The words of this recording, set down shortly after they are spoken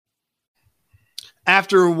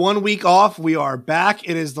After 1 week off, we are back.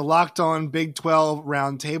 It is the Locked On Big 12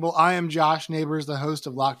 Roundtable. I am Josh Neighbors, the host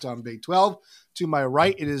of Locked On Big 12. To my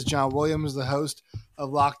right, it is John Williams, the host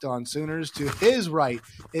of Locked On Sooners. To his right,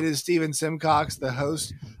 it is Steven Simcox, the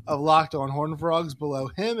host of Locked On Horned Frogs. Below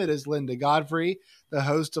him, it is Linda Godfrey, the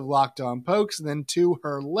host of Locked On Pokes. And then to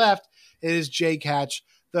her left, it is Jake Hatch,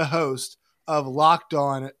 the host of Locked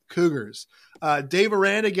On Cougars. Dave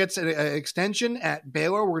Aranda gets an extension at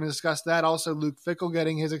Baylor. We're going to discuss that. Also, Luke Fickell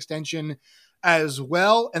getting his extension as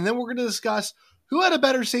well. And then we're going to discuss who had a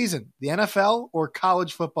better season, the NFL or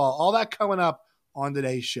college football. All that coming up on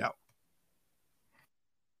today's show.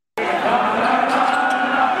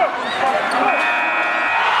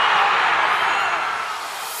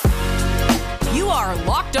 You are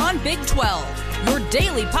Locked On Big 12, your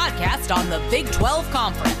daily podcast on the Big 12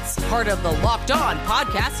 Conference, part of the Locked On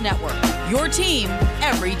Podcast Network, your team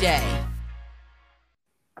every day.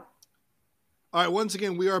 All right, once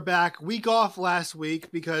again, we are back. Week off last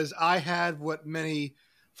week because I had what many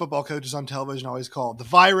football coaches on television always call the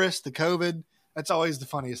virus, the COVID. That's always the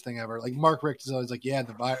funniest thing ever. Like Mark Richt is always like, yeah,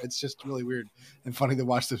 the virus. It's just really weird and funny to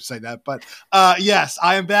watch them say that. But yes,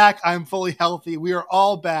 I am back. I'm fully healthy. We are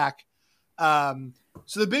all back.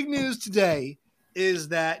 So the big news today is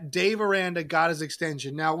that Dave Aranda got his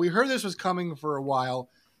extension. Now, we heard this was coming for a while.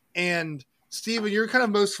 And, Steven, you're kind of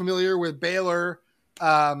most familiar with Baylor,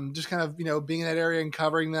 just kind of, being in that area and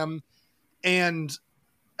covering them. And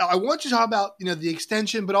I want you to talk about, the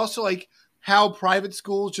extension, but also, like, how private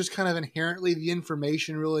schools just kind of inherently the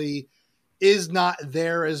information really is not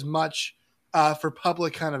there as much for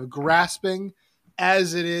public kind of grasping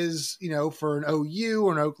as it is, for an OU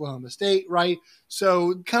or an Oklahoma State, right?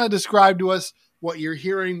 So kind of describe to us what you're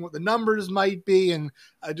hearing, what the numbers might be, and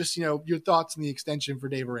just, your thoughts on the extension for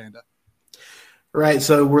Dave Aranda. Right.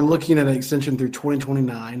 So we're looking at an extension through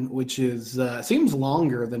 2029, which is seems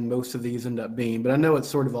longer than most of these end up being. But I know it's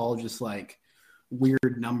sort of all just like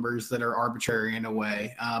weird numbers that are arbitrary in a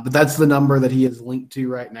way. But that's the number that he is linked to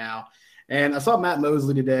right now. And I saw Matt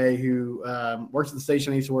Mosley today, who works at the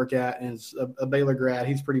station I used to work at and is a Baylor grad.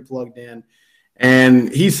 He's pretty plugged in.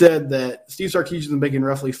 And he said that Steve Sarkisian is making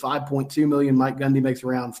roughly $5.2 million. Mike Gundy makes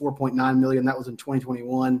around $4.9 million. That was in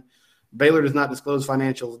 2021. Baylor does not disclose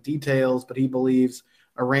financial details, but he believes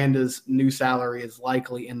Aranda's new salary is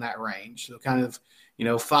likely in that range. So kind of,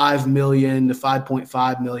 $5 million to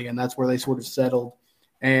 $5.5 million. That's where they sort of settled.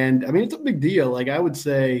 And, I mean, it's a big deal. Like, I would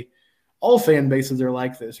say all fan bases are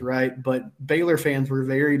like this, right? But Baylor fans were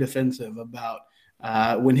very defensive about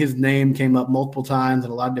when his name came up multiple times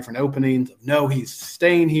in a lot of different openings. No, he's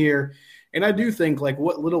staying here. And I do think, like,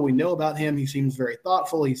 what little we know about him, he seems very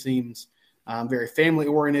thoughtful. He seems very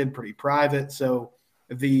family-oriented, pretty private. So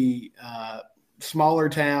the smaller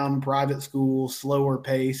town, private school, slower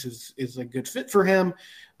pace is a good fit for him.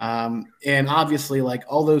 And obviously, like,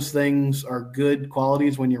 all those things are good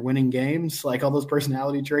qualities when you're winning games. Like, all those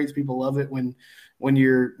personality traits, people love it when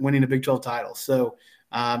you're winning a Big 12 title. So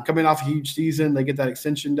coming off a huge season, they get that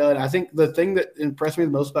extension done. I think the thing that impressed me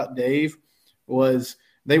the most about Dave was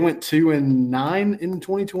they went 2-9 in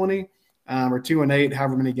 2020. Or 2-8,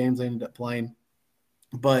 however many games they ended up playing.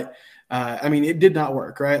 But, I mean, it did not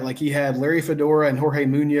work, right? Like, he had Larry Fedora and Jorge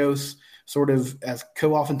Munoz sort of as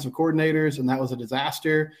co-offensive coordinators, and that was a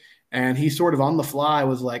disaster. And he sort of on the fly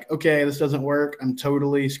was like, okay, this doesn't work. I'm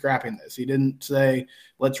totally scrapping this. He didn't say,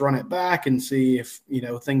 let's run it back and see if,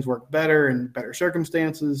 things work better in better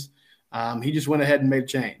circumstances. He just went ahead and made a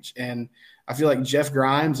change. And I feel like Jeff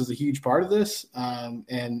Grimes is a huge part of this.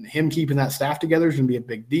 And him keeping that staff together is going to be a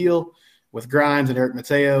big deal, with Grimes and Eric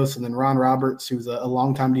Mateos, and then Ron Roberts, who's a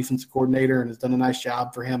longtime defensive coordinator and has done a nice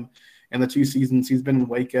job for him in the 2 seasons he's been in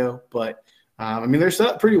Waco. But, I mean, they're set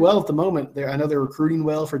up pretty well at the moment. I know they're recruiting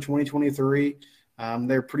well for 2023.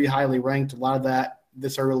 They're pretty highly ranked. A lot of that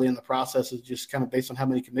this early in the process is just kind of based on how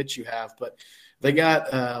many commits you have. But they got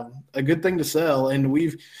a good thing to sell. And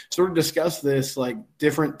we've sort of discussed this, like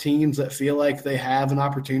different teams that feel like they have an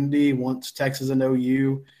opportunity once Texas and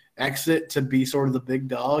OU exit to be sort of the big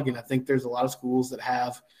dog. And I think there's a lot of schools that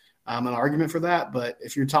have an argument for that. But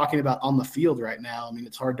if you're talking about on the field right now, I mean,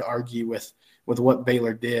 it's hard to argue with what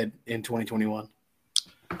Baylor did in 2021.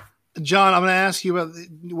 John, I'm going to ask you about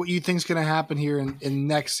what you think is going to happen here in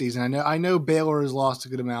next season. I know Baylor has lost a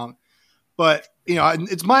good amount, but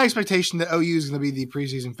it's my expectation that OU is going to be the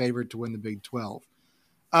preseason favorite to win the Big 12.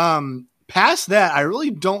 Past that, I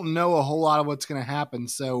really don't know a whole lot of what's going to happen.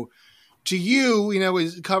 So to you,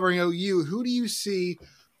 is covering OU, who do you see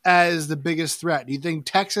as the biggest threat? Do you think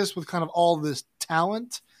Texas, with kind of all this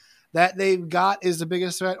talent that they've got, is the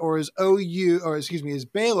biggest threat, or is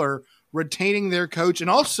Baylor retaining their coach, and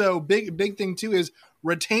also big thing too is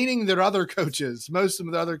retaining their other coaches, most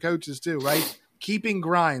of the other coaches too, right? Keeping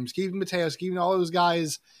Grimes, keeping Mateos, keeping all those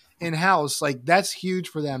guys in house, like that's huge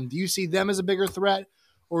for them. Do you see them as a bigger threat,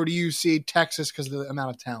 or do you see Texas because of the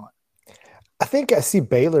amount of talent? I think I see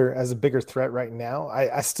Baylor as a bigger threat right now.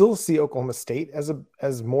 I still see Oklahoma State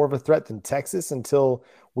as more of a threat than Texas until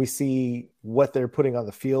we see what they're putting on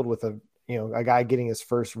the field with a guy getting his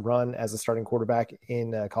first run as a starting quarterback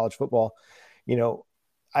in college football.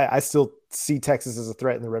 I still see Texas as a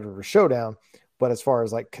threat in the Red River Showdown, but as far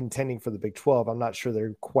as like contending for the Big 12, I'm not sure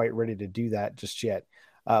they're quite ready to do that just yet.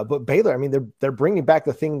 But Baylor, I mean, they're bringing back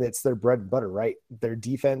the thing that's their bread and butter, right? Their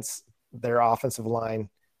defense, their offensive line,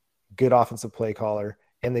 good offensive play caller,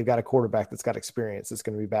 and they've got a quarterback that's got experience that's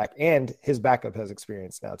going to be back, and his backup has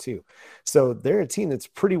experience now too. So they're a team that's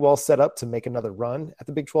pretty well set up to make another run at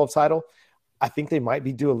the Big 12 title. I think they might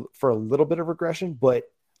be due for a little bit of regression, but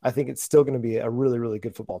I think it's still going to be a really, really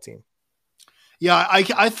good football team. Yeah,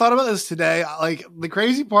 I thought about this today. Like the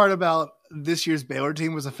crazy part about this year's Baylor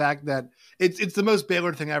team was the fact that it's the most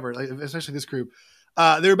Baylor thing ever, like, especially this group.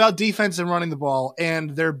 They're about defense and running the ball,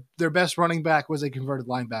 and their best running back was a converted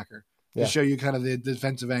linebacker to show you kind of the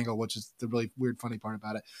defensive angle, which is the really weird, funny part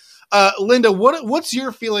about it. Linda, what's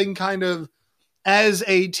your feeling kind of as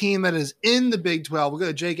a team that is in the Big 12? We'll go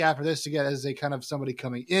to Jake after this to get as a kind of somebody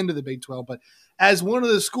coming into the Big 12, but as one of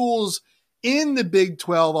the schools in the Big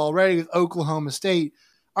 12 already with Oklahoma State.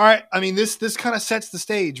 All right, I mean, this kind of sets the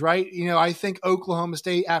stage, right? I think Oklahoma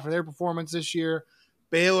State, after their performance this year,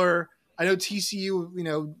 Baylor, I know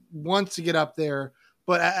TCU, wants to get up there,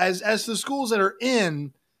 but as the schools that are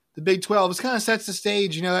in the Big 12, it kind of sets the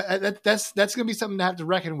stage. That's going to be something to have to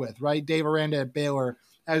reckon with, right? Dave Aranda at Baylor,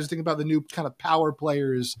 as you think about the new kind of power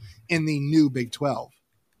players in the new Big 12.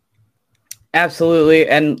 Absolutely.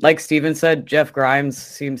 And like Steven said, Jeff Grimes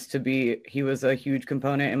seems to he was a huge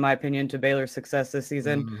component, in my opinion, to Baylor's success this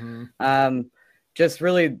season. Mm-hmm. Just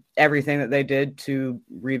really everything that they did to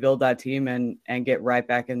rebuild that team and get right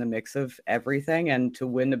back in the mix of everything. And to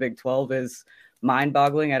win the Big 12 is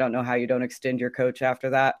mind-boggling. I don't know how you don't extend your coach after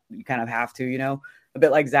that. You kind of have to, a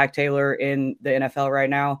bit like Zach Taylor in the NFL right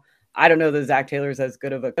now. I don't know that Zach Taylor is as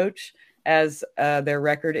good of a coach as their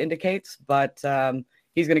record indicates, but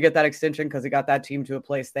he's going to get that extension because he got that team to a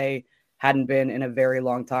place they hadn't been in a very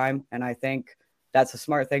long time. And I think that's a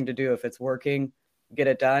smart thing to do. If it's working, get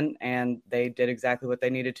it done. And they did exactly what they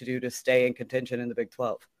needed to do to stay in contention in the Big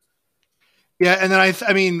 12. Yeah, and then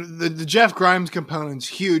I mean, the Jeff Grimes component's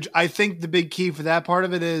huge. I think the big key for that part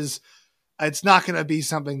of it is it's not going to be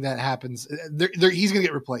something that happens. He's going to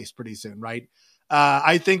get replaced pretty soon, right?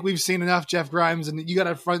 I think we've seen enough Jeff Grimes, and you got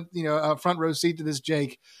a front row seat to this,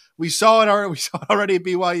 Jake. We saw it already at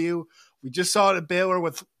BYU. We just saw it at Baylor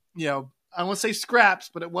with, I don't want to say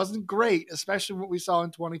scraps, but it wasn't great, especially what we saw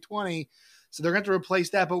in 2020. So they're going to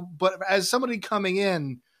replace that. But as somebody coming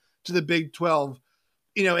in to the Big 12,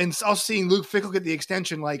 and also seeing Luke Fickell get the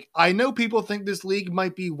extension, like I know people think this league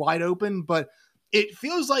might be wide open, but it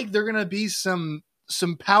feels like they're going to be some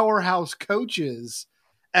powerhouse coaches,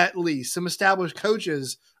 at least some established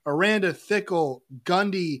coaches. Aranda, Fickell,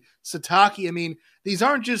 Gundy, Sataki. I mean, these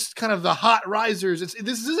aren't just kind of the hot risers. This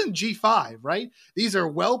isn't G5, right? These are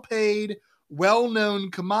well-paid, well-known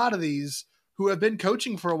commodities who have been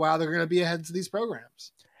coaching for a while. They're going to be ahead of these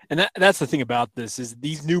programs. And that's the thing about this is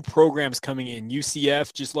these new programs coming in.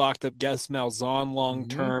 UCF just locked up Gus Malzahn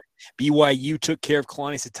long-term. Mm-hmm. BYU took care of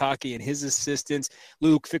Kalani Sitake and his assistants.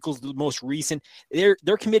 Luke Fickell's the most recent. They're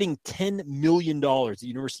committing $10 million at the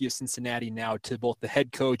University of Cincinnati now to both the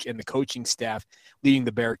head coach and the coaching staff leading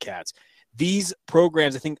the Bearcats. These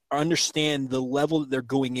programs, I think, understand the level that they're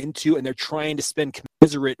going into, and they're trying to spend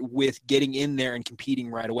commensurate with getting in there and competing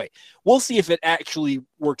right away. We'll see if it actually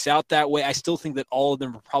works out that way. I still think that all of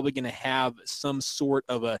them are probably going to have some sort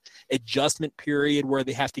of a adjustment period where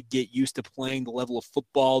they have to get used to playing the level of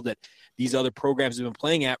football that these other programs have been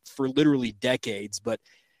playing at for literally decades. But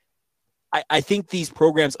I think these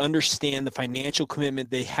programs understand the financial commitment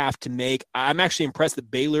they have to make. I'm actually impressed that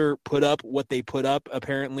Baylor put up what they put up,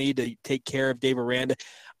 apparently, to take care of Dave Aranda.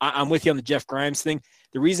 I'm with you on the Jeff Grimes thing.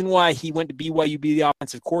 The reason why he went to BYU be the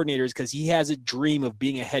offensive coordinator is because he has a dream of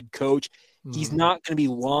being a head coach. Mm-hmm. He's not going to be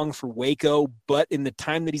long for Waco, but in the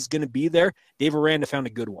time that he's going to be there, Dave Aranda found a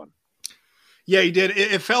good one. Yeah, he did.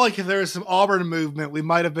 It felt like if there was some Auburn movement, we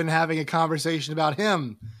might have been having a conversation about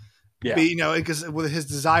him. Yeah, because with his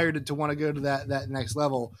desire to want to go to that next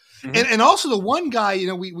level. Mm-hmm. And also the one guy,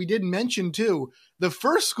 we didn't mention too, the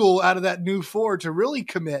first school out of that new four to really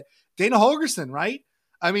commit, Dana Holgorsen, right?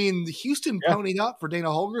 I mean, Houston ponied up for Dana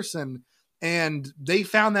Holgorsen, and they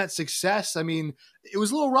found that success. I mean, it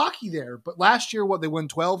was a little rocky there, but last year, they won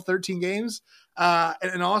 12, 13 games,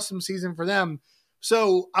 an awesome season for them.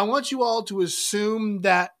 So I want you all to assume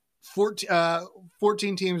that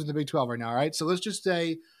 14 teams in the Big 12 right now, all right? So let's just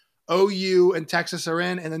say OU and Texas are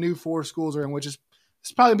in, and the new 4 schools are in, which is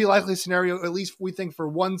it's probably be a likely scenario, at least we think for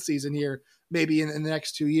one season here, maybe in the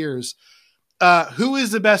next 2 years. Who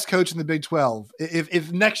is the best coach in the Big 12?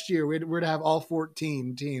 If next year we're to have all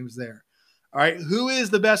 14 teams there, all right, who is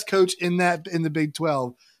the best coach in the Big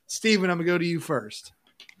 12? Steven, I'm gonna go to you first.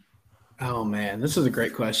 Oh man, this is a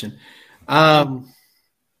great question. I'll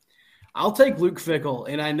take Luke Fickell,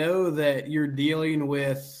 and I know that you're dealing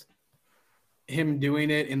with him doing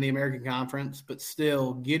it in the American Conference, but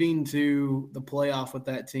still getting to the playoff with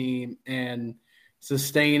that team and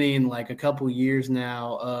sustaining like a couple years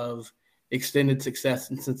now of extended success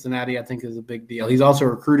in Cincinnati, I think is a big deal. He's also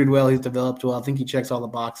recruited well. He's developed well. I think he checks all the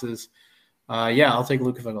boxes. I'll take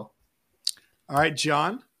Luke Fickell. All right,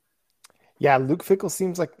 John. Yeah, Luke Fickell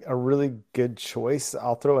seems like a really good choice.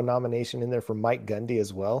 I'll throw a nomination in there for Mike Gundy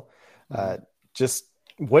as well. Just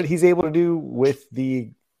what he's able to do with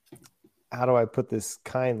how do I put this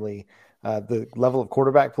kindly, the level of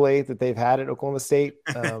quarterback play that they've had at Oklahoma State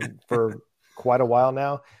for quite a while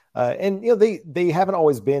now. And they haven't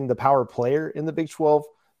always been the power player in the Big 12,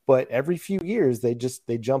 but every few years they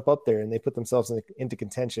jump up there and they put themselves into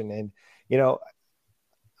contention. And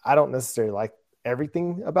I don't necessarily like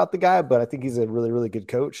everything about the guy, but I think he's a really, really good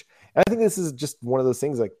coach. And I think this is just one of those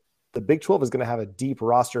things, like the Big 12 is going to have a deep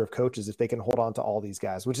roster of coaches if they can hold on to all these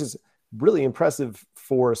guys, which is really impressive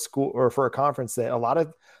for a school or for a conference that a lot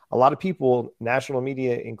of people, national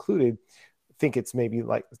media included, think it's maybe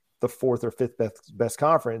like the 4th or 5th best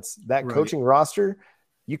conference. That right. Coaching roster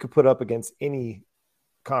you could put up against any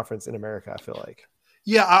conference in America, I feel like.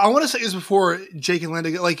 Yeah, I want to say this before Jake and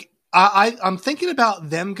Linda. Like, I'm thinking about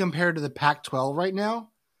them compared to the Pac-12 right now.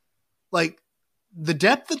 Like, the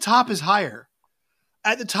depth at the top is higher.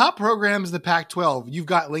 At the top programs of the Pac-12, you've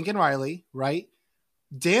got Lincoln Riley, right?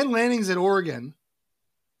 Dan Lanning's at Oregon.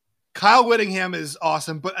 Kyle Whittingham is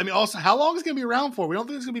awesome. But, I mean, also, how long is it going to be around for? We don't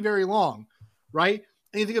think it's going to be very long, right?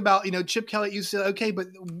 And you think about, Chip Kelly at UCLA, okay, but,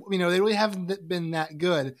 they really haven't been that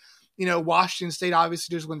good. Washington State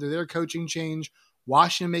obviously just went through their coaching change.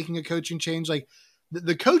 Washington making a coaching change. Like,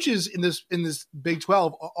 the coaches in this Big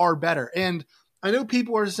 12 are better. And I know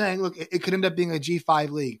people are saying, look, it could end up being a G5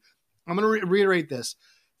 league. I'm going to reiterate this.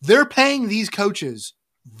 They're paying these coaches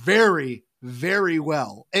very, very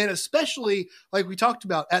well. And especially, like we talked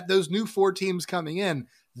about, at those new 4 teams coming in,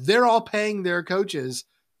 they're all paying their coaches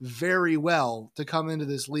very well to come into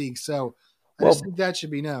this league. So I just think that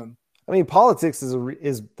should be known. I mean, politics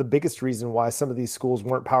is the biggest reason why some of these schools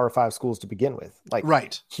weren't Power 5 schools to begin with. Like,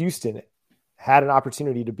 right. Houston had an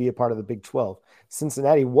opportunity to be a part of the Big 12.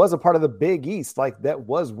 Cincinnati was a part of the Big East. Like, that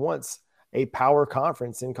was once a power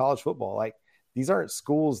conference in college football. Like, these aren't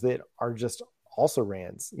schools that are just also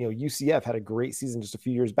rans. UCF had a great season just a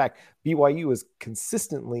few years back. BYU is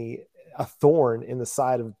consistently a thorn in the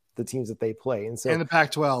side of the teams that they play. And the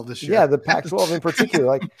Pac-12 this year. Yeah, the Pac-12 in particular.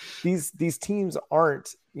 Like, these teams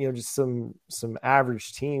aren't, just some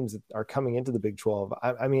average teams that are coming into the Big 12.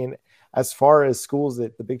 I mean, as far as schools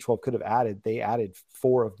that the Big 12 could have added, they added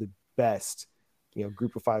 4 of the best,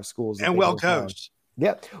 group of 5 schools. And well coached.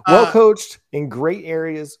 Yeah. Well coached in great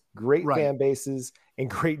areas, great right. fan bases, and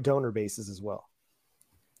great donor bases as well.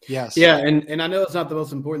 Yes. Yeah, and I know it's not the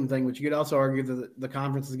most important thing, but you could also argue that the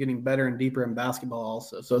conference is getting better and deeper in basketball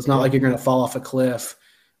also. So it's not like you're going to fall off a cliff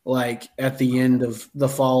like at the end of the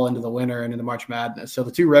fall into the winter and into March Madness. So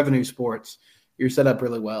the 2 revenue sports, you're set up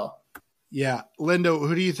really well. Yeah. Linda,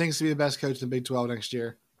 who do you think is going to be the best coach in the Big 12 next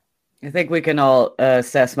year? I think we can all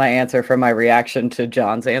assess my answer from my reaction to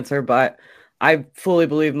John's answer, but I fully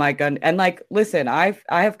believe Mike Gundy. And listen, I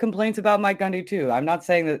have complaints about Mike Gundy too. I'm not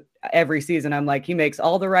saying that every season I'm like, he makes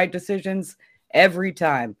all the right decisions every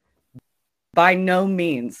time. By no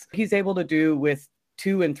means. He's able to do with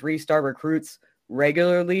 2 and 3 star recruits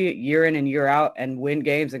regularly, year in and year out, and win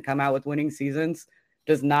games and come out with winning seasons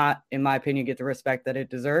does not, in my opinion, get the respect that it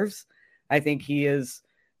deserves. I think he is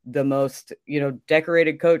the most,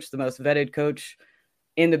 decorated coach, the most vetted coach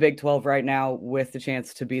in the Big 12 right now, with the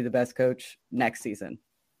chance to be the best coach next season.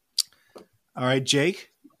 All right,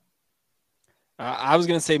 Jake. I was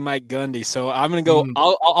going to say Mike Gundy, so I'm going to go.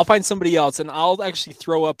 I'll find somebody else, and I'll actually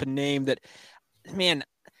throw up a name that, man,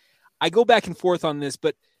 I go back and forth on this,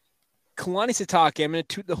 but Kalani Sitake, I'm going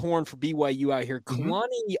to toot the horn for BYU out here.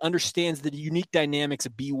 Kalani understands the unique dynamics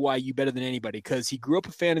of BYU better than anybody because he grew up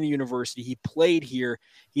a fan of the university. He played here.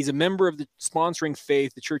 He's a member of the sponsoring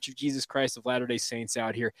faith, the Church of Jesus Christ of Latter-day Saints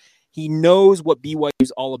out here. He knows what BYU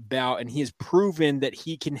is all about, and he has proven that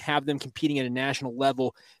he can have them competing at a national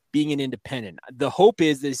level, being an independent. The hope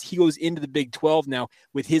is that as he goes into the Big 12 now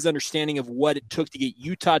with his understanding of what it took to get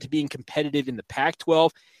Utah to being competitive in the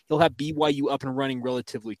Pac-12, he'll have BYU up and running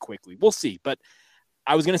relatively quickly. We'll see. But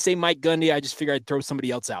I was going to say Mike Gundy. I just figured I'd throw somebody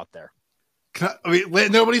else out there. I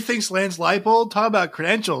mean, nobody thinks Lance Leipold. Talk about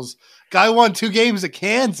credentials. Guy won 2 games at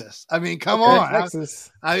Kansas. I mean, come on.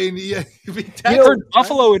 Texas. I mean, yeah, turned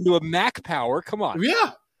Buffalo into a MAC power. Come on.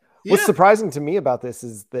 Yeah. What's surprising to me about this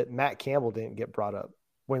is that Matt Campbell didn't get brought up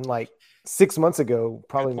when, like, 6 months ago,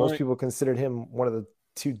 probably most people considered him one of the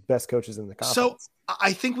 2 best coaches in the conference. So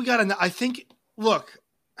I think look,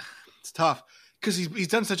 it's tough because he's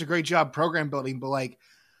done such a great job program building, but like,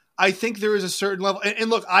 I think there is a certain level. And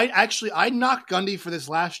look, I knocked Gundy for this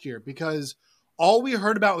last year because all we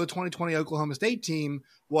heard about with the 2020 Oklahoma State team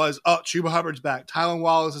was, Chuba Hubbard's back. Tylan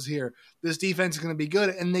Wallace is here. This defense is going to be good.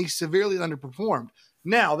 And they severely underperformed.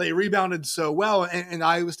 Now they rebounded so well, and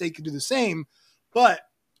Iowa State could do the same. But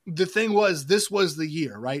the thing was, this was the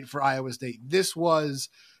year, right, for Iowa State. This was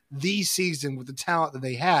the season with the talent that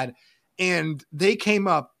they had. And they came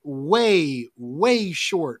up way, way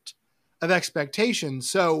short of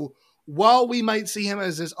expectations. So while we might see him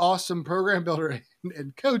as this awesome program builder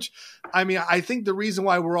and coach, I mean, I think the reason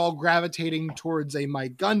why we're all gravitating towards a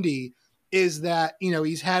Mike Gundy is that,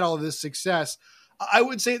 he's had all this success. I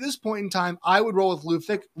would say at this point in time, I would roll with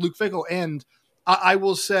Luke Fickell. And I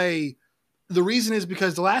will say the reason is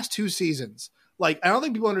because the last 2 seasons, like, I don't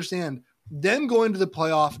think people understand, them going to the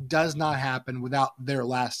playoff does not happen without their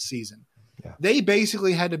last season. Yeah. They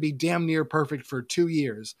basically had to be damn near perfect for 2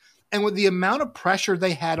 years. And with the amount of pressure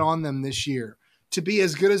they had on them this year to be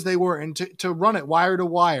as good as they were and to run it wire to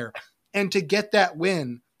wire and to get that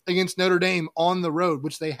win against Notre Dame on the road,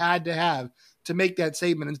 which they had to have to make that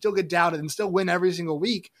statement and still get doubted and still win every single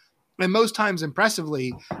week, and most times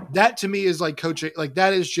impressively, that to me is like coaching. Like,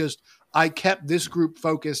 that is just, I kept this group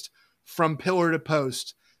focused from pillar to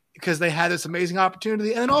post because they had this amazing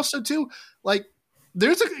opportunity. And then also too, like,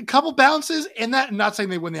 there's a couple bounces in that. I'm not saying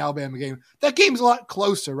they win the Alabama game. That game's a lot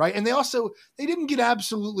closer, right? And they didn't get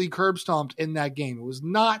absolutely curb stomped in that game. It was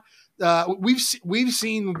not. We've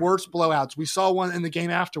seen worse blowouts. We saw one in the game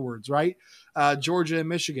afterwards, right? Georgia and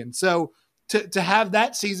Michigan. So to have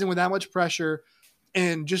that season with that much pressure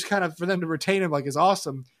and just kind of for them to retain him, like, is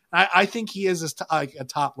awesome. I think he is a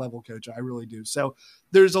top level coach. I really do. So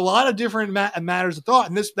there's a lot of different matters of thought.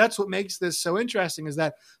 And that's what makes this so interesting is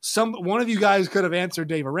that one of you guys could have answered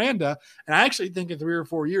Dave Aranda. And I actually think in 3 or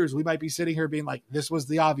 4 years, we might be sitting here being like, this was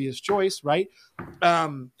the obvious choice. Right.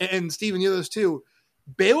 And Steven, you know this too.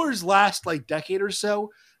 Baylor's last like decade or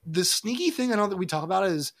so, the sneaky thing I know that we talk about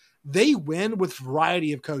is they win with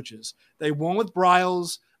variety of coaches. They won with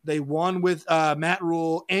Bryles, they won with Matt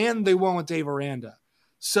Rule, and they won with Dave Aranda.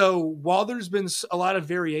 So while there's been a lot of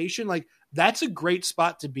variation, like, that's a great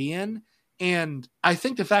spot to be in. And I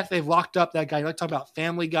think the fact they've locked up that guy, like, talk about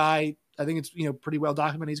Family Guy, I think it's, pretty well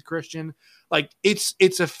documented. He's a Christian. Like, it's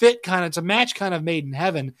a fit kind of, it's a match kind of made in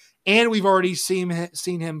heaven. And we've already seen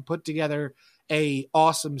him put together a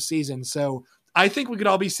awesome season. So I think we could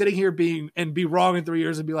all be sitting here be wrong in 3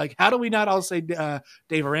 years and be like, how do we not all say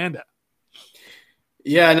Dave Aranda?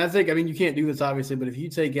 Yeah, and I think, you can't do this obviously, but if you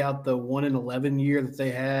take out the 1-11 year that they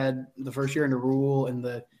had the first year under Rule and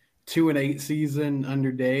the 2-8 season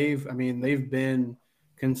under Dave, they've been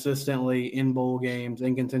consistently in bowl games,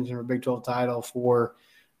 in contention for Big 12 title for,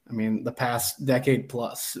 the past decade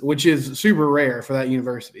plus, which is super rare for that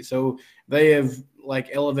university. So they have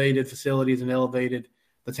elevated facilities and elevated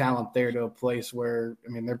the talent there to a place where,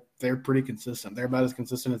 they're pretty consistent. They're about as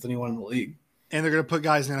consistent as anyone in the league. And they're going to put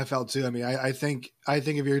guys in the NFL too. I think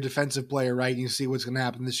if you're a defensive player, right, you see what's going to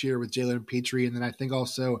happen this year with Jalen Petrie, and then I think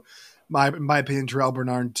also, in my opinion, Terrell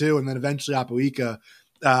Bernard too, and then eventually Apoika.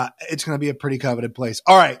 It's going to be a pretty coveted place.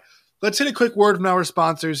 All right, let's hit a quick word from our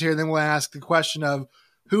sponsors here, and then we'll ask the question of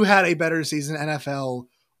who had a better season, NFL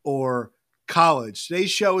or college.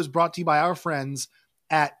 Today's show is brought to you by our friends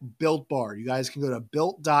at Built Bar. You guys can go to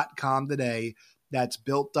built.com today. That's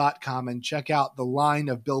built.com and check out the line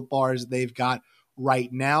of Built Bars they've got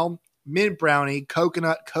right now. Mint brownie,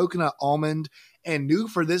 coconut almond, and new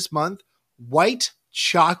for this month, white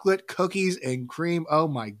chocolate cookies and cream. Oh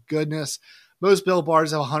my goodness. Most Built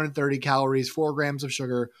Bars have 130 calories, 4 grams of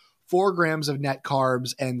sugar, 4 grams of net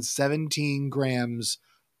carbs, and 17 grams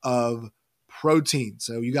of protein.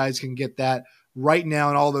 So you guys can get that right now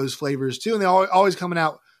in all those flavors too. And they're always coming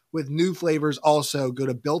out with new flavors. Also, go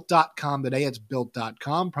to built.com today. It's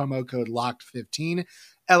built.com. Promo code LOCKED15,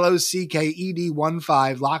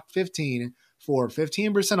 LOCKED15, LOCKED15 for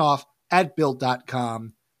 15% off at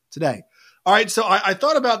built.com today. All right, so I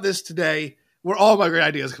thought about this today where all my great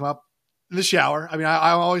ideas come up in the shower. I mean,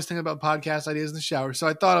 I always think about podcast ideas in the shower. So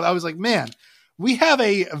I was like, man, we have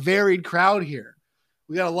a varied crowd here.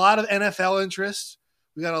 We got a lot of NFL interest.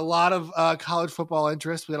 We got a lot of college football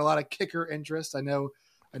interest. We got a lot of kicker interest. I know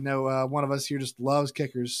one of us here just loves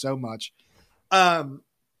kickers so much.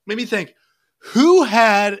 Made me think, who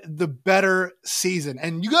had the better season?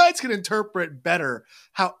 And you guys can interpret better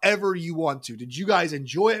however you want to. Did you guys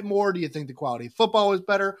enjoy it more? Do you think the quality of football was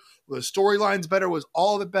better? Were the storylines better? Was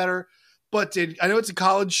all of it better? But I know it's a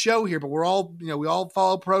college show here, but we all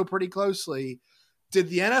follow pro pretty closely. Did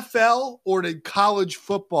the NFL or did college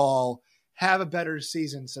football have a better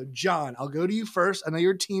season? So, John, I'll go to you first. I know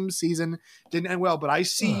your team's season didn't end well, but I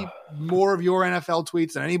see more of your NFL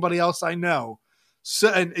tweets than anybody else I know. So,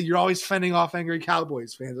 and you're always fending off angry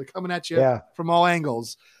Cowboys fans. They're coming at you from all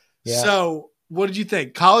angles. Yeah. So, what did you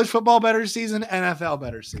think? College football better season, NFL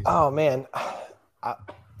better season? Oh, man.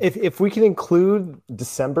 If we can include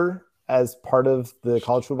December as part of the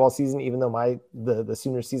college football season, even though the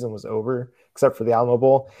Sooner season was over, except for the Alamo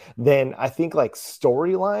Bowl, then I think like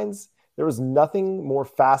storylines, there was nothing more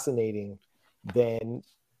fascinating than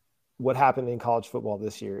what happened in college football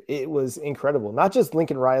this year. It was incredible. Not just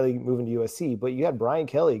Lincoln Riley moving to USC, but you had Brian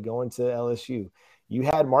Kelly going to LSU. You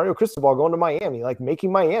had Mario Cristobal going to Miami, like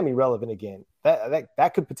making Miami relevant again.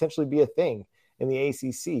 That could potentially be a thing in the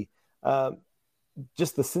ACC.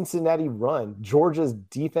 Just the Cincinnati run, Georgia's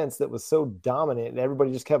defense that was so dominant, and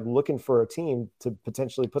everybody just kept looking for a team to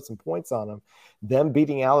potentially put some points on them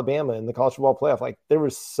beating Alabama in the college football playoff. Like, there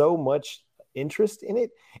was so much interest in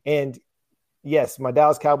it. And yes, my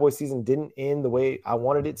Dallas Cowboys season didn't end the way I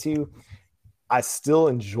wanted it to. I still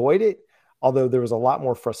enjoyed it, although there was a lot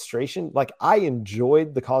more frustration. Like, I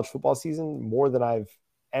enjoyed the college football season more than I've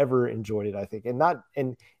ever enjoyed it, I think. And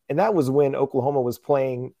that was when Oklahoma was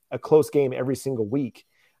playing a close game every single week.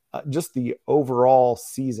 Just the overall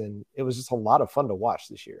season, it was just a lot of fun to watch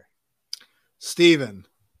this year. Steven.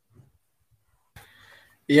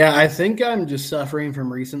 Yeah, I think I'm just suffering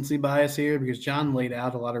from recency bias here because John laid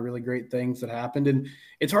out a lot of really great things that happened. And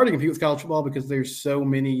it's hard to compete with college football because there's so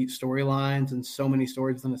many storylines and so many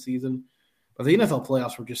stories within a season. But the NFL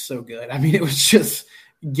playoffs were just so good. I mean, it was just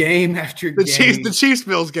game after game. The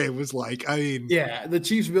Chiefs-Bills game was the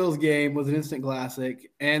Chiefs-Bills game was an instant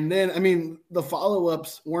classic. And then, I mean, the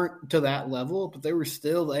follow-ups weren't to that level, but they were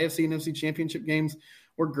still, the AFC and NFC championship games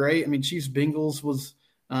were great. I mean, Chiefs-Bengals was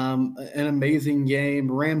an amazing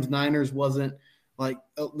game. Rams-Niners wasn't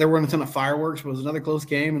there weren't a ton of fireworks, but it was another close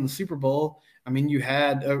game. In the Super Bowl, I mean, you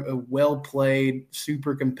had a well-played,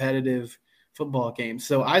 super competitive football game.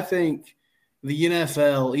 So I think the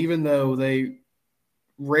NFL, even though they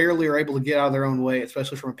rarely are able to get out of their own way,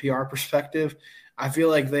 especially from a PR perspective, I feel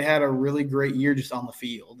like they had a really great year just on the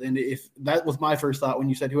field. And if that was my first thought when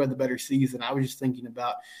you said who had the better season, I was just thinking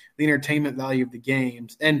about the entertainment value of the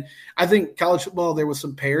games. And I think college football, there was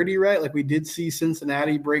some parity, right? Like, we did see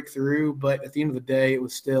Cincinnati break through, but at the end of the day, it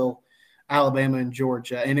was still Alabama and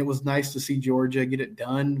Georgia. And it was nice to see Georgia get it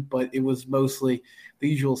done, but it was mostly the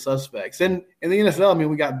usual suspects. And in the NFL, I mean,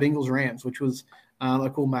 we got Bengals-Rams, which was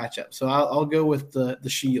a cool matchup. So I'll go with the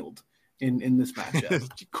Shield in this matchup.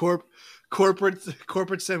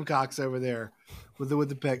 corporate Simcox over there with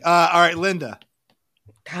the pick. All right, Linda.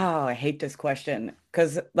 Oh, I hate this question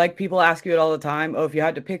because like people ask you it all the time. Oh, if you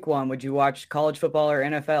had to pick one, would you watch college football or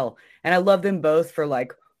NFL? And I love them both for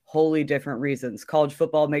like wholly different reasons. College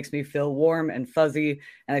football makes me feel warm and fuzzy,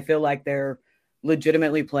 and I feel like they're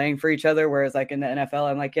legitimately playing for each other. Whereas like in the NFL,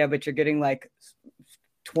 I'm like, yeah, but you're getting like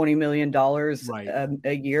 $20 million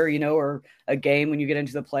a year, or a game when you get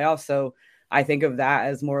into the playoffs. So I think of that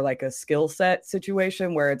as more like a skill set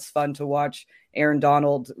situation where it's fun to watch Aaron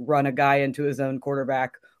Donald run a guy into his own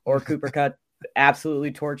quarterback or Cooper Kupp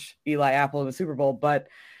absolutely torch Eli Apple in the Super Bowl. But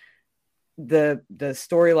the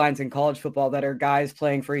storylines in college football that are guys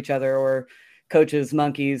playing for each other or coaches,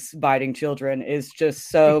 monkeys biting children is just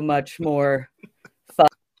so much more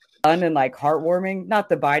fun and like heartwarming. Not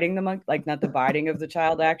the biting the monkey, like not the biting of the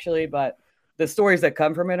child actually, but the stories that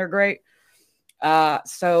come from it are great.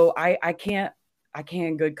 So I can't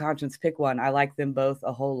in good conscience pick one. I like them both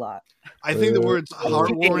a whole lot. I think the words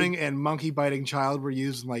heartwarming and monkey biting child were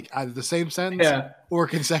used in like either the same sentence or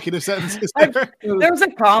consecutive sentences. There's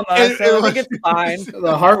a comma, so I think it's fine.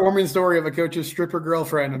 The heartwarming story of a coach's stripper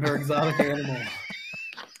girlfriend and her exotic animal.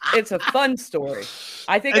 It's a fun story.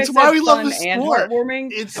 I think it's why we love the sport. And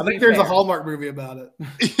heartwarming. I think there's a Hallmark movie about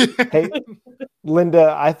it. Hey,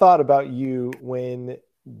 Linda, I thought about you when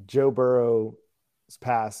Joe Burrow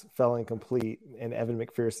pass fell incomplete, and Evan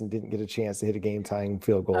McPherson didn't get a chance to hit a game-tying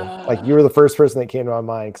field goal. Like, you were the first person that came to my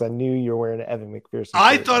mind because I knew you were wearing an Evan McPherson shirt.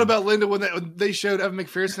 I thought about Linda when they showed Evan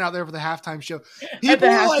McPherson out there for the halftime show.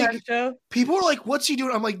 People were like, "What's he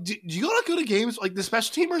doing?" I'm like, "Do you not go to games? Like, the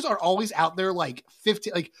special teamers are always out there like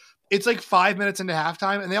 50, like it's like 5 minutes into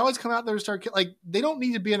halftime, and they always come out there and start like they don't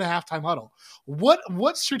need to be in a halftime huddle.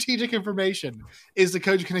 What strategic information is the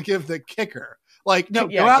coach going to give the kicker? Like, no,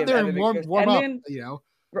 go out there and warm up. You know,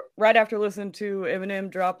 right after listening to Eminem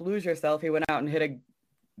drop "Lose Yourself," he went out and hit a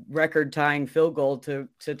record-tying field goal to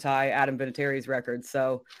tie Adam Vinatieri's record.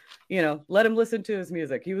 So, you know, let him listen to his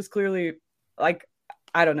music. He was clearly like,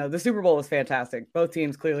 I don't know. The Super Bowl was fantastic. Both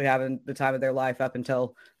teams clearly having the time of their life up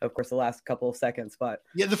until, of course, the last couple of seconds. But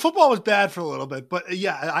yeah, the football was bad for a little bit, but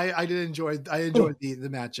yeah, I did enjoy. I enjoyed the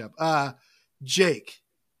matchup. Jake,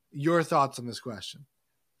 your thoughts on this question?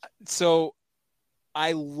 So,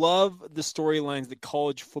 I love the storylines that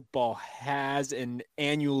college football has, and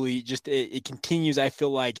annually just it continues, I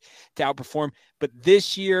feel like, to outperform. But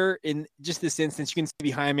this year, in just this instance, you can see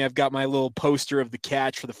behind me, I've got my little poster of the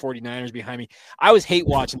catch for the 49ers behind me. I was hate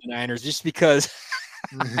watching the Niners just because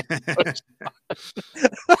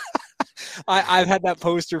I've had that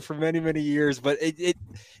poster for many, many years, but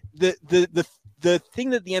the thing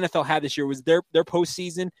that the NFL had this year was their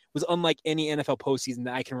postseason was unlike any NFL postseason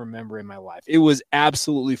that I can remember in my life. It was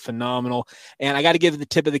absolutely phenomenal. And I got to give the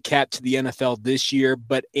tip of the cap to the NFL this year,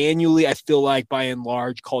 but annually, I feel like by and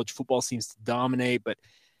large, college football seems to dominate. But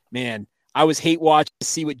man, I was hate watching to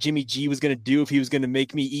see what Jimmy G was going to do, if he was going to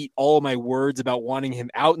make me eat all of my words about wanting him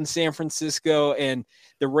out in San Francisco. And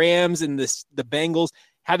the Rams and the Bengals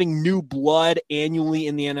having new blood annually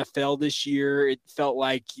in the NFL this year. It felt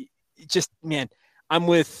like just, man, I'm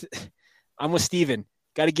with Steven.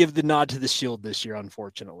 Got to give the nod to the Shield this year,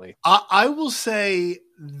 unfortunately. I will say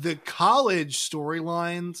the college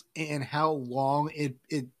storylines and how long it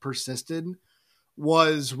persisted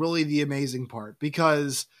was really the amazing part,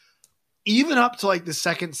 because even up to like the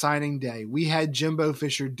second signing day, we had Jimbo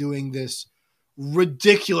Fisher doing this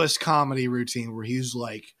ridiculous comedy routine where he's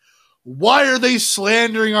like, "Why are they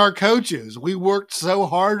slandering our coaches? We worked so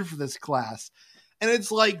hard for this class." And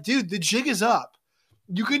it's like, dude, the jig is up.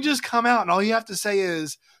 You can just come out and all you have to say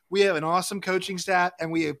is, we have an awesome coaching staff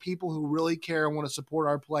and we have people who really care and want to support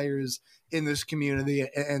our players in this community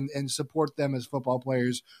and support them as football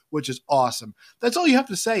players, which is awesome. That's all you have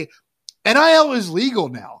to say. NIL is legal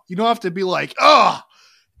now. You don't have to be like, "Oh,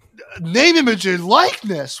 name, image, and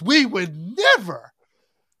likeness. We would never."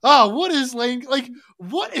 Oh, what is Lane? Like,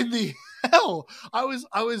 what in the hell? I was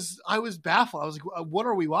baffled. I was like, what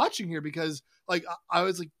are we watching here? Because like, I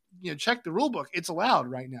was like, check the rule book. It's allowed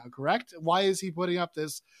right now, correct? Why is he putting up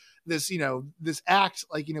this act?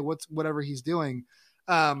 Like, whatever he's doing.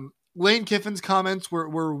 Lane Kiffin's comments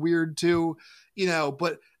were weird too,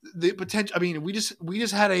 but the potential, I mean, we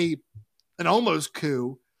just had an almost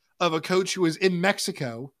coup of a coach who was in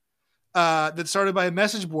Mexico, that started by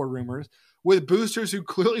message board rumors, with boosters who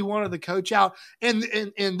clearly wanted the coach out. And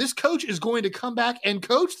this coach is going to come back and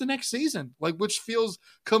coach the next season, like, which feels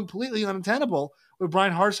completely untenable with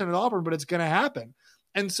Brian Harsin at Auburn, but it's going to happen.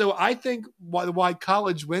 And so I think why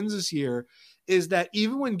college wins this year is that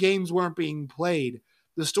even when games weren't being played,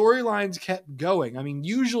 the storylines kept going. I mean,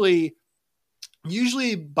 usually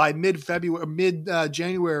by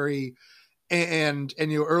mid-January and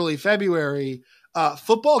early February,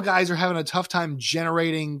 football guys are having a tough time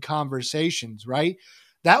generating conversations, right?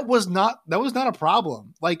 That was not a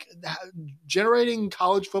problem. Like, generating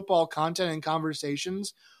college football content and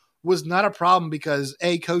conversations was not a problem because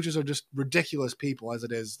coaches are just ridiculous people as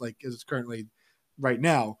it's currently right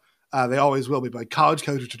now. They always will be, but college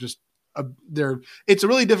coaches are just it's a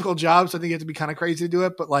really difficult job. So I think you have to be kind of crazy to do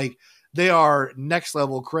it, but like, they are next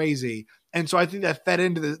level crazy. And so I think that fed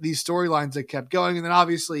into these storylines that kept going. And then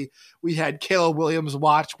obviously we had Caleb Williams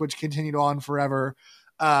watch, which continued on forever.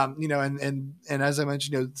 And as I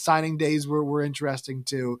mentioned, signing days were interesting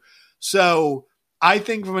too. So I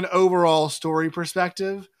think from an overall story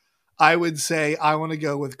perspective, I would say I want to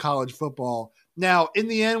go with college football. Now, in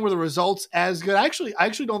the end, were the results as good? I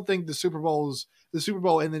actually don't think the Super Bowl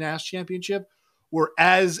and the National Championship were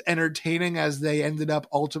as entertaining as they ended up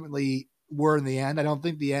ultimately were in the end. I don't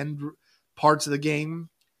think the end parts of the game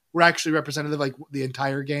were actually representative, like the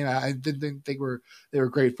entire game. I didn't think they were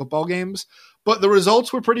great football games, but the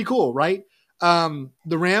results were pretty cool, right? The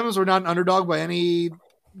Rams were not an underdog by any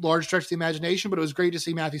large stretch of the imagination, but it was great to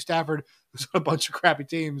see Matthew Stafford, who's on a bunch of crappy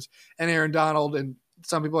teams, and Aaron Donald, and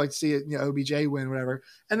some people like to see it, OBJ win, whatever.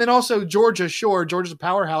 And then also Georgia's a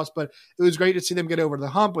powerhouse, but it was great to see them get over the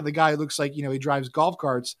hump with a guy who looks like, he drives golf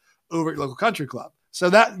carts over at your local country club. So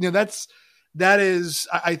that is,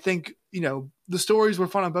 I think, the stories were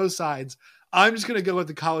fun on both sides. I'm just going to go with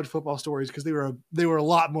the college football stories because they were a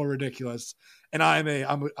lot more ridiculous, and I'm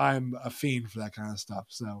a fiend for that kind of stuff.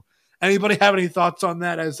 So, anybody have any thoughts on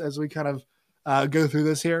that as we kind of go through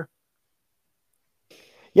this here?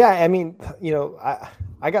 Yeah, I mean,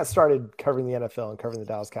 I got started covering the NFL and covering the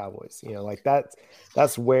Dallas Cowboys. Like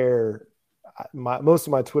that's where most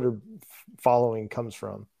of my Twitter following comes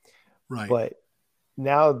from. Right. But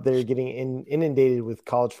now they're getting inundated with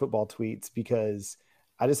college football tweets because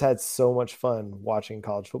I just had so much fun watching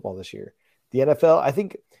college football this year. The NFL, I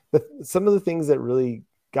think some of the things that really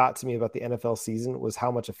got to me about the NFL season was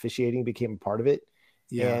how much officiating became a part of it.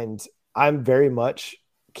 Yeah. And I'm very much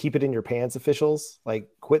keep it in your pants officials, like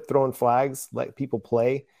quit throwing flags, let people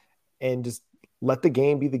play, and just let the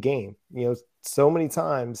game be the game. So many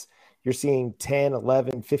times you're seeing 10,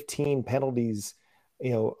 11, 15 penalties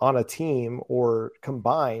on a team or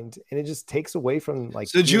combined, and it just takes away from like.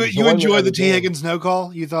 So did you enjoy the T. Higgins no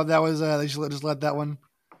call? You thought that was they should just let that one?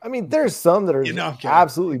 I mean, there's some that are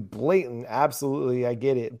absolutely blatant. Absolutely, I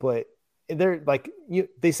get it, but they're like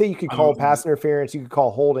they say you could call pass interference, you could call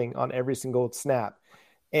holding on every single snap,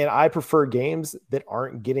 and I prefer games that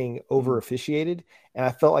aren't getting over officiated. And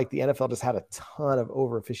I felt like the NFL just had a ton of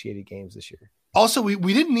over officiated games this year. Also, we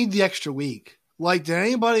didn't need the extra week. Like,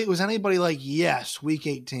 was anybody like, yes, week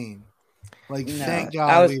 18? Like, no, thank God.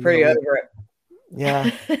 I was pretty over it. Yeah.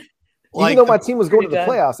 Even though my team was going to the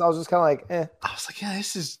playoffs, I was just kind of like, eh. I was like, yeah,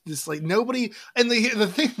 this like nobody. And the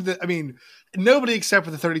thing that, I mean, nobody except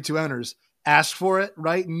for the 32 owners asked for it,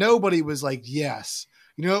 right? Nobody was like, yes.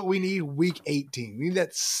 You know what? We need week 18. We need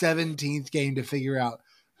that 17th game to figure out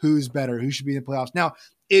who's better, who should be in the playoffs. Now,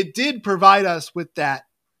 it did provide us with that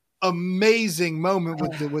amazing moment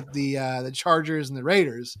with the Chargers and the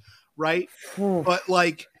Raiders, right? But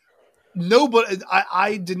like nobody,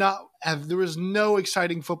 I did not have. There was no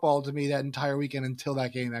exciting football to me that entire weekend until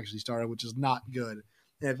that game actually started, which is not good.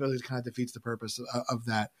 And it really kind of defeats the purpose of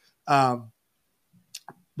that.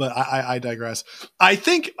 But I digress. I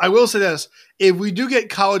think I will say this: if we do get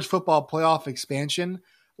college football playoff expansion,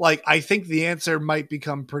 like I think the answer might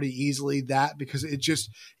become pretty easily that, because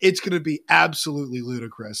it's going to be absolutely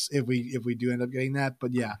ludicrous if we do end up getting that.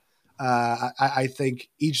 But yeah, I think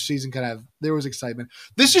each season there was excitement.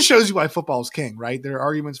 This just shows you why football is king, right? There are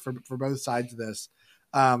arguments for both sides of this,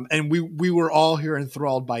 and we were all here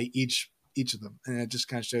enthralled by each of them, and it just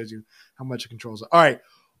kind of shows you how much it controls it. All right,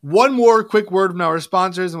 one more quick word from our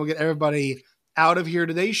sponsors, and we'll get everybody out of here.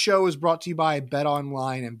 Today's show is brought to you by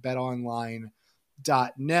BetOnline and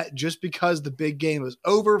BetOnline.net. Just because the big game is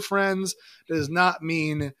over, friends, does not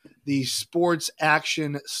mean the sports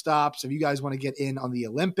action stops. If you guys want to get in on the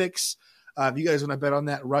Olympics, if you guys want to bet on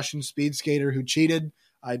that Russian speed skater who cheated,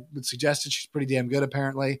 I would suggest it. She's pretty damn good,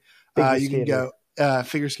 apparently. You can go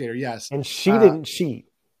figure skater, yes. And she didn't cheat.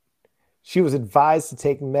 She was advised to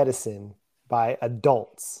take medicine by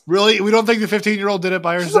adults. Really? We don't think the 15-year-old did it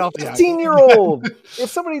by herself? She's a 15-year-old. If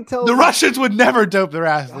somebody tells the Russians would never dope their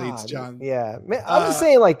athletes, John. Yeah. Man, I'm just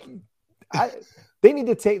saying, like, they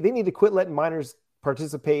need to quit letting minors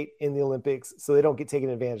participate in the Olympics so they don't get taken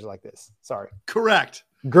advantage of like this. Sorry. Correct.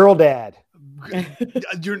 Girl dad.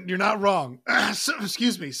 You're not wrong. So,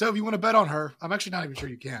 excuse me. So if you want to bet on her, I'm actually not even sure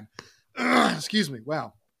you can. Excuse me.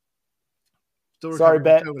 Wow. Sorry,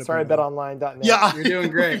 BetOnline.net. Yeah, you're doing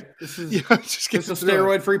great. This is a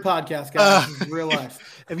steroid-free podcast, guys. This is real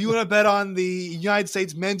life. If you want to bet on the United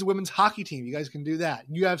States men's and women's hockey team, you guys can do that.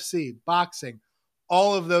 UFC, boxing,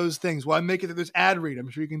 all of those things. Well, I make it through this ad read. I'm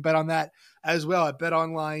sure you can bet on that as well at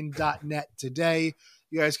BetOnline.net today.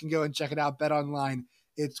 You guys can go and check it out. BetOnline,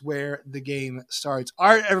 it's where the game starts. All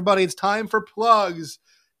right, everybody, it's time for plugs.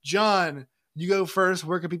 John, you go first.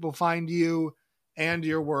 Where can people find you and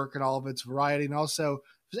your work and all of its variety? And also, if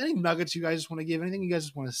there's any nuggets you guys just want to give, anything you guys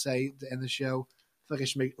just want to say to end the show, I feel like I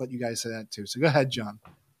should let you guys say that too. So go ahead, John.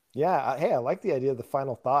 Yeah. Hey, I like the idea of the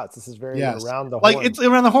final thoughts. This is very around the horn. Like, it's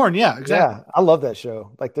around the horn. Yeah, exactly. Yeah, I love that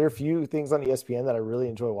show. Like, there are a few things on ESPN that I really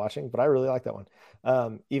enjoy watching, but I really like that one.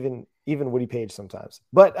 Even Woody Page sometimes.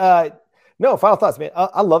 But no, final thoughts, man.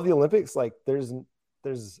 I love the Olympics. Like, there's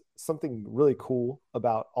something really cool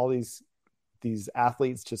about all these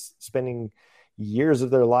athletes just spending years of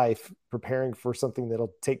their life preparing for something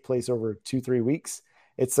that'll take place over 2-3 weeks.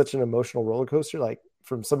 It's such an emotional roller coaster. Like,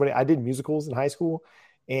 from somebody, I did musicals in high school,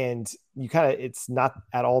 and it's not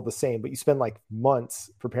at all the same, but you spend like months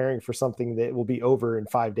preparing for something that will be over in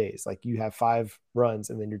 5 days. Like, you have 5 runs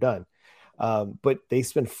and then you're done. But they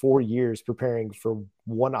spend 4 years preparing for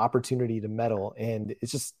one opportunity to medal. And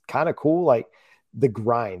it's just kind of cool. Like, the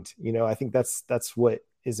grind, I think that's what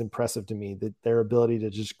is impressive to me, that their ability to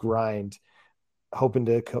just grind, hoping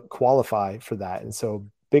to qualify for that. And so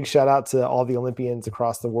big shout out to all the Olympians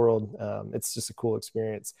across the world. It's just a cool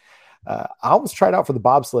experience. I almost tried out for the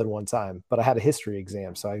bobsled one time, but I had a history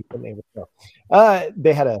exam, so I wasn't able to go.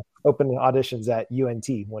 They had open auditions at UNT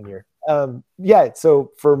one year.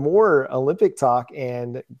 So for more Olympic talk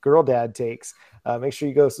and girl dad takes, make sure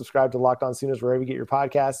you go subscribe to Locked On Sooners wherever you get your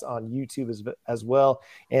podcasts, on YouTube as well.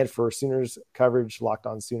 And for Sooners coverage, Locked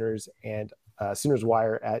On Sooners and Sooners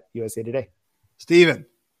Wire at USA Today. Steven.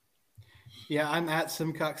 Yeah, I'm at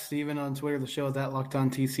Simcox Steven on Twitter. The show is at Locked On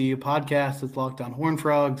TCU. Podcast is Locked On Horned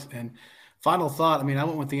Frogs. And final thought, I mean, I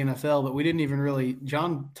went with the NFL, but we didn't even really –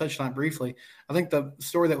 John touched on it briefly. I think the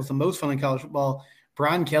story that was the most fun in college football,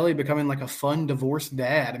 Brian Kelly becoming like a fun divorced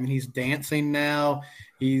dad. I mean, he's dancing now.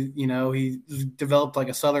 He's developed like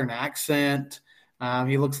a Southern accent.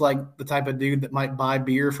 He looks like the type of dude that might buy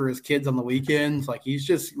beer for his kids on the weekends. Like, he's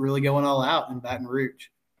just really going all out in Baton Rouge.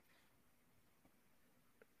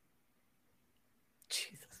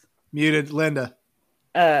 Muted. Linda.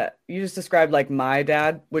 You just described like my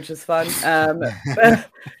dad, which is fun. We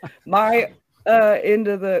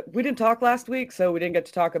didn't talk last week, so we didn't get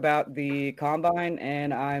to talk about the combine,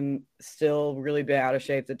 and I'm still really been out of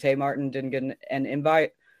shape that Tay Martin didn't get an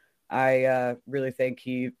invite. I really think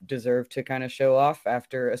he deserved to kind of show off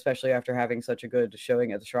especially after having such a good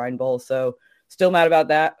showing at the Shrine Bowl. So still mad about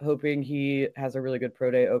that, hoping he has a really good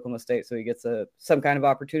pro day at Oklahoma State so he gets some kind of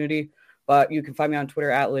opportunity. But you can find me on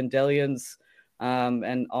Twitter at Lindellians,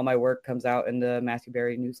 and all my work comes out in the Matthew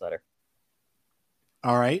Berry newsletter.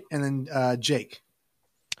 All right. And then Jake.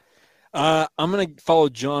 I'm going to follow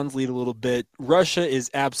John's lead a little bit. Russia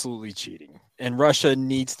is absolutely cheating, and Russia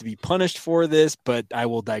needs to be punished for this, but I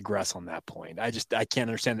will digress on that point. I can't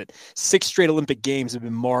understand that 6 straight Olympic Games have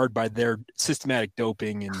been marred by their systematic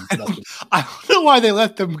doping. And I don't know why they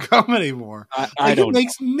let them come anymore. It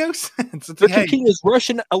makes no sense. They're competing as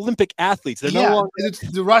Russian Olympic athletes. They're no longer. It's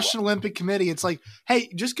the Russian Olympic Committee. It's like, hey,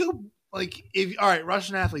 just go. Like, all right,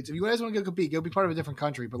 Russian athletes, if you guys want to go compete, go be part of a different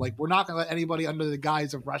country. But like, we're not going to let anybody under the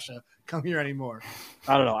guise of Russia come here anymore.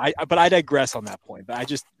 I don't know. But I digress on that point. But I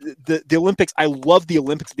just the Olympics. I love the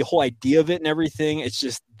Olympics, the whole idea of it and everything. It's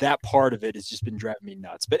just that part of it has just been driving me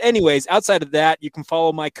nuts. But anyways, outside of that, you can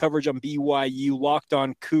follow my coverage on BYU, Locked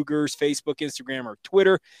On Cougars, Facebook, Instagram, or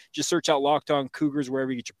Twitter. Just search out Locked On Cougars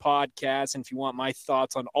wherever you get your podcasts. And if you want my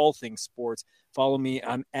thoughts on all things sports, follow me.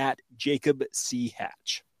 I'm at Jacob C.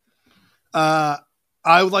 Hatch. I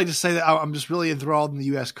would like to say that I'm just really enthralled in the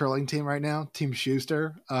U.S. curling team right now. Team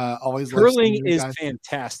Schuster. Always curling is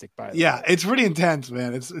fantastic. By the way, yeah, it's pretty intense,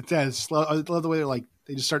 man. It's slow. I love the way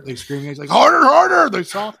they just start screaming. It's like harder. They're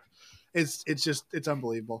soft. It's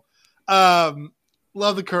unbelievable. Love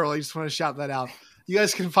the curl. I just want to shout that out. You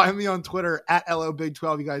guys can find me on Twitter at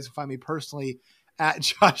LOBig12. You guys can find me personally at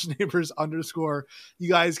JoshNeighbors_. You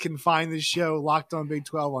guys can find this show Locked On Big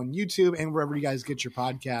 12 on YouTube and wherever you guys get your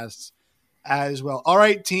podcasts as well. All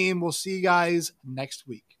right, team. We'll see you guys next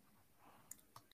week.